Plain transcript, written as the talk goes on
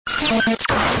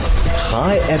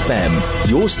High FM,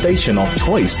 your station of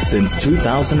choice since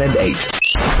 2008.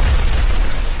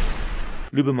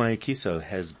 Luba Mayekiso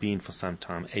has been for some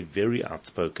time a very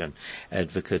outspoken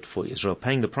advocate for Israel,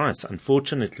 paying the price,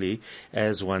 unfortunately,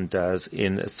 as one does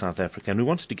in South Africa. And we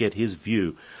wanted to get his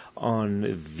view on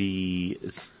the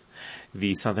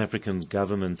South African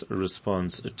government's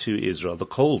response to Israel, the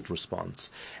cold response,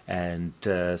 and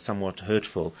somewhat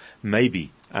hurtful,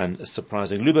 maybe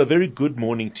unsurprising. Luba, very good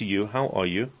morning to you. How are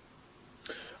you?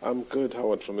 I'm good,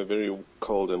 Howard, from a very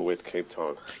cold and wet Cape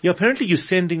Town. Yeah, apparently you're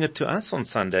sending it to us on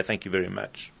Sunday. Thank you very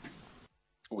much.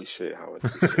 We share, Howard.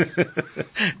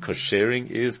 Because sharing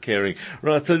is caring.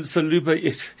 Right, so Luba,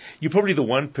 you're probably the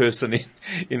one person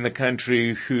in the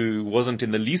country who wasn't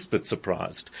in the least bit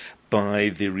surprised by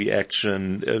the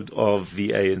reaction of the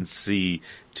ANC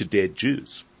to dead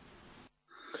Jews.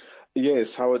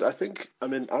 Yes, Howard, I've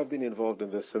been involved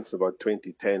in this since about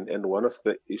 2010, and one of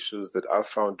the issues that I've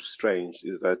found strange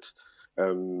is that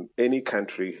any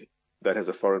country that has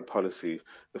a foreign policy,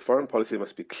 the foreign policy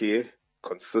must be clear,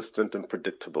 consistent, and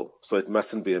predictable. So it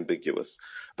mustn't be ambiguous.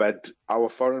 But our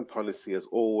foreign policy has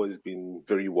always been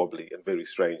very wobbly and very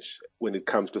strange when it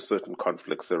comes to certain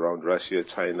conflicts around Russia,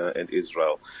 China, and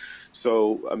Israel.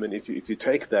 So, if you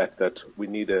take that we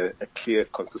need a clear,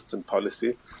 consistent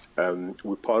policy.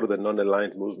 We're part of the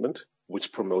non-aligned movement,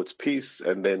 which promotes peace,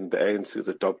 and then the ANC has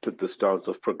adopted the stance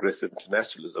of progressive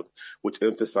internationalism, which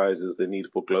emphasizes the need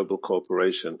for global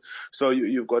cooperation. So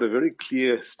you've got a very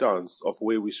clear stance of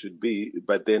where we should be,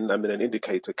 but then, an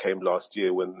indicator came last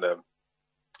year when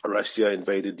Russia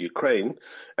invaded Ukraine,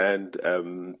 and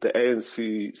the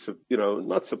ANC,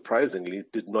 not surprisingly,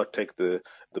 did not take the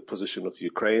position of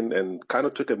Ukraine and kind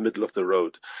of took a middle of the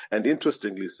road. And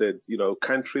interestingly said,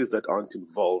 countries that aren't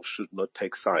involved should not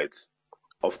take sides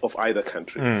of either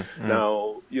country.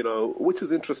 Now, which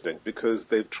is interesting because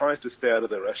they've tried to stay out of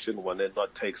the Russian one and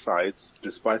not take sides,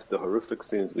 despite the horrific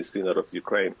scenes we've seen out of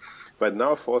Ukraine. But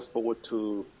now fast forward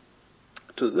to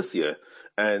this year,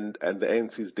 and the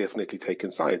ANC is definitely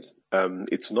taking sides.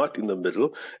 It's not in the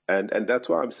middle, and that's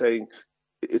why I'm saying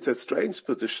it's a strange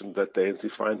position that the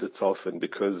ANC finds itself in,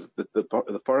 because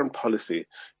the foreign policy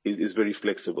is very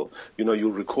flexible.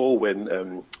 You'll recall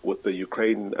when with the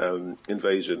Ukraine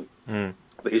invasion,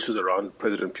 the issues around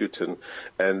President Putin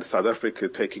and South Africa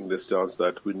taking the stance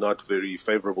that we're not very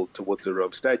favorable towards the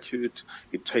Rome Statute,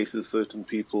 it chases certain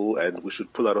people, and we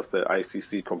should pull out of the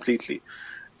ICC completely.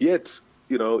 Yet,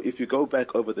 if you go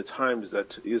back over the times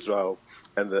that Israel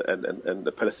and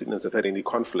the Palestinians have had any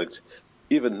conflict,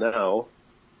 even now,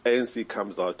 ANC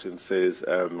comes out and says,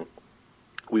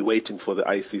 we're waiting for the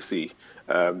ICC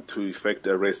to effect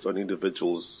arrest on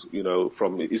individuals,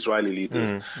 from Israeli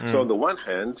leaders. So on the one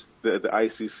hand, the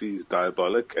ICC is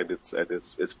diabolic and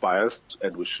it's biased,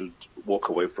 and we should walk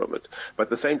away from it. But at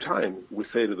the same time, we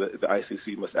say that the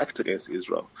ICC must act against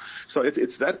Israel. So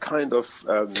it's that kind of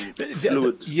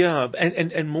fluid. Yeah,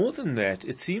 and more than that,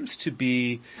 it seems to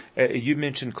be. You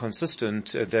mentioned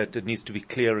consistent, that it needs to be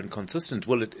clear and consistent.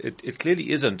 Well, it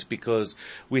clearly isn't, because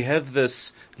we have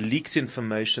this leaked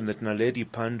information that Naledi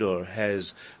Pandor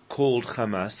has called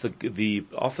Hamas. The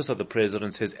office of the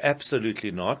president says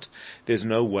absolutely not. There's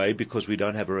no way, because we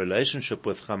don't have a relationship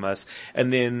with Hamas.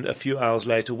 And then a few hours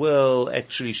later, well,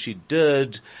 actually she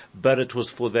did, but it was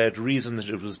for that reason, that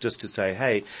it was just to say,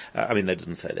 hey, they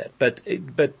didn't say that, but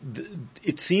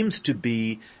it seems to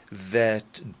be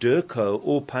that Durko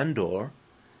or Pandor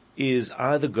is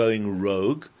either going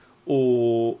rogue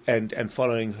and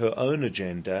following her own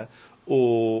agenda,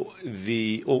 or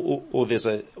there's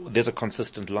a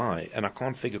consistent lie, and I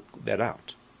can't figure that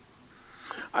out.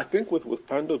 I think with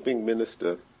Pandor being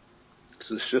minister,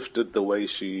 she shifted the way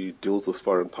she deals with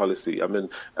foreign policy.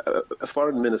 A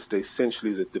foreign minister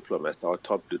essentially is a diplomat, our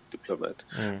top diplomat,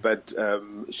 but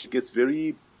she gets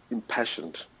very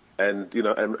impassioned and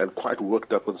quite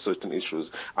worked up on certain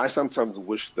issues. I sometimes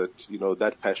wish that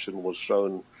that passion was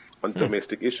shown on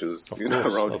domestic issues,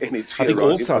 around energy. I think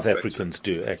all South Africans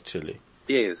do, actually.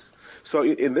 Yes. So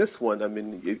in this one,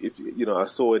 I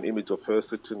saw an image of her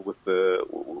sitting with the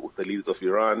leaders of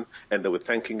Iran, and they were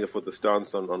thanking her for the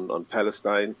stance on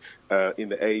Palestine in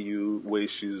the AU, where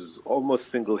she's almost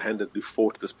single-handedly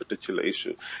fought this particular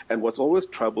issue. And what's always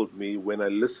troubled me when I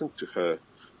listen to her,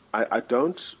 I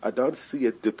don't see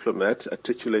a diplomat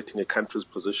articulating a country's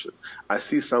position. I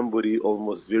see somebody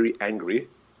almost very angry,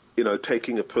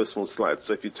 taking a personal slight.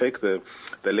 So if you take the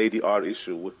Lady R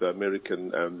issue with the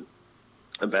American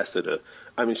ambassador.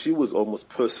 I mean, she was almost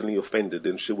personally offended,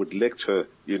 and she would lecture,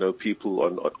 people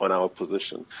on our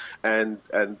position. And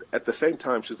at the same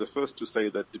time, she's the first to say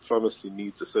that diplomacy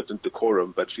needs a certain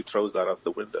decorum, but she throws that out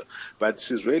the window. But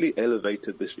she's really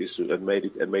elevated this issue and made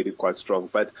it quite strong.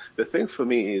 But the thing for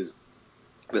me is,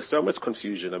 there's so much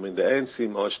confusion. I mean, the ANC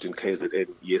marched in KZN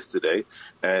yesterday,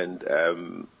 and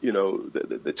the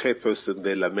chairperson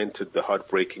there lamented the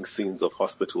heartbreaking scenes of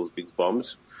hospitals being bombed.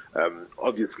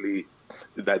 Obviously,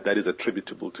 that is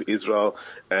attributable to Israel,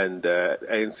 and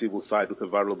ANC will side with the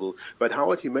vulnerable. But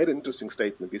Howard, he made an interesting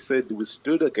statement. He said, "We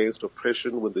stood against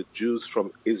oppression when the Jews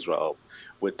from Israel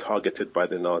were targeted by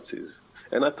the Nazis."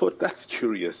 And I thought that's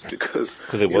curious because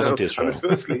it wasn't Israel.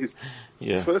 I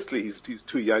mean, firstly, he's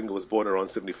too young. He was born around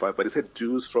 75, but he said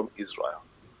Jews from Israel.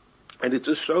 And it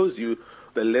just shows you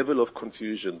the level of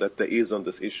confusion that there is on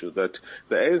this issue, that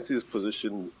the ANC's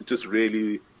position just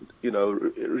really,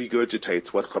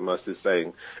 regurgitates what Hamas is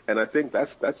saying. And I think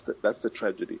that's the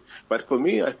tragedy. But for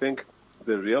me, I think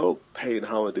the real pain,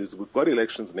 how it is, we've got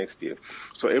elections next year.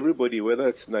 So everybody, whether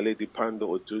it's Naledi Pandor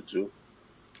or Juju,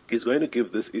 is going to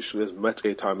give this issue as much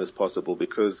airtime as possible,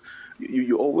 because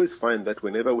you always find that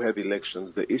whenever we have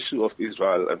elections, the issue of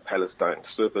Israel and Palestine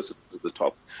surfaces to the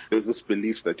top. There's this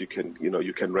belief that you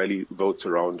can really vote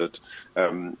around it.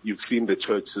 You've seen the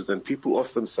churches, and people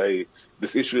often say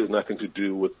this issue has nothing to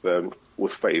do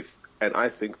with faith. And I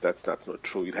think that's not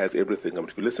true. It has everything. I mean,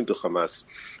 if you listen to Hamas,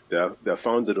 they're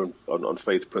founded on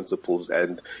faith principles,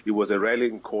 and it was a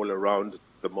rallying call around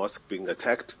the mosque being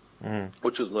attacked,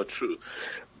 which is not true.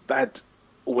 But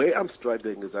where I'm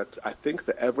struggling is that I think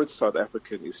the average South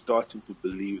African is starting to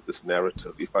believe this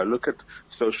narrative. If I look at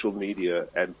social media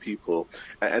and people,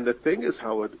 and the thing is,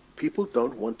 Howard, people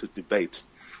don't want to debate.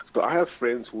 So I have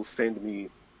friends who will send me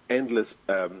endless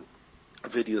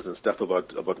videos and stuff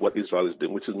about what Israel is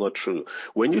doing, which is not true.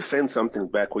 When you send something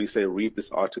back where you say, read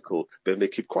this article, then they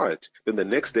keep quiet. Then the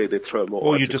next day they throw more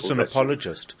Or you're just an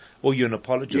apologist. Or you're an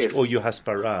apologist. Yes. Or you're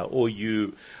Haspara. Or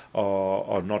you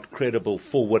are not credible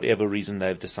for whatever reason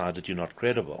they've decided you're not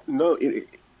credible. No,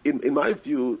 in my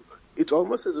view, it's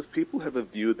almost as if people have a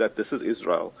view that this is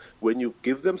Israel. When you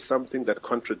give them something that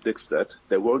contradicts that,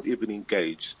 they won't even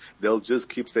engage. They'll just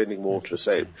keep sending more of the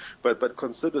same. But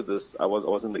consider this. I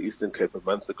was in the Eastern Cape a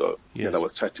month ago, and I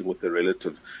was chatting with a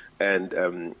relative,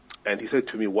 and he said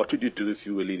to me, "What would you do if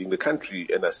you were leading the country?"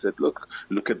 And I said,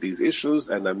 look at these issues,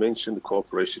 and I mentioned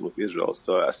cooperation with Israel.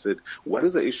 So I said, "What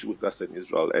is the issue with us and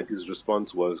Israel?" And his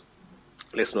response was,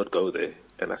 "Let's not go there."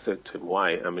 And I said to him,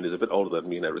 "Why?" I mean, he's a bit older than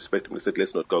me, and I respect him. He said,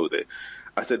 "Let's not go there."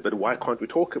 I said, "But why can't we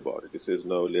talk about it?" He says,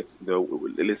 "No,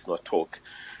 let's not talk."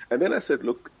 And then I said,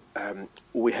 "Look,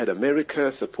 we had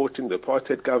America supporting the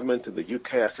apartheid government in the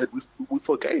UK." I said, we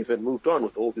forgave and moved on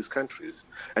with all these countries.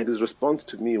 And his response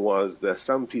to me was, "There are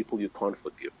some people you can't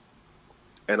forgive."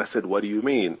 And I said, "What do you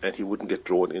mean?" And he wouldn't get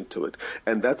drawn into it.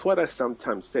 And that's what I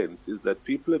sometimes sense, is that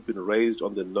people have been raised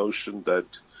on the notion that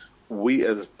we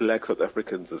as black South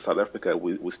Africans in South Africa,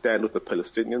 we stand with the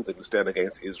Palestinians and we stand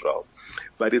against Israel.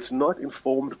 But it's not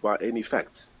informed by any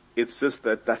facts. It's just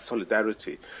that's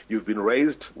solidarity. You've been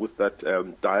raised with that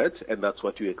diet, and that's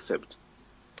what you accept.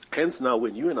 Hence now,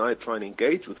 when you and I try and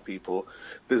engage with people,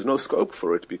 there's no scope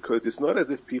for it, because it's not as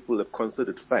if people have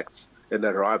considered facts and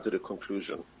arrived at a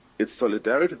conclusion. It's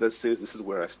solidarity that says, this is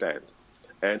where I stand.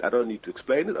 And I don't need to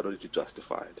explain it, I don't need to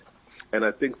justify it. And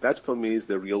I think that for me is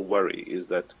the real worry, is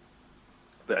that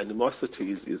the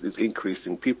animosity is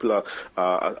increasing. People are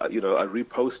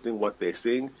reposting what they're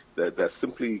seeing. They're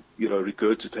simply,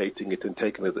 regurgitating it and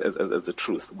taking it as the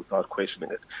truth without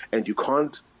questioning it. And you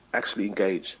can't actually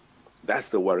engage. That's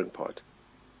the worrying part.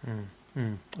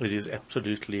 It is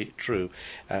absolutely true.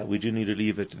 We do need to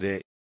leave it there.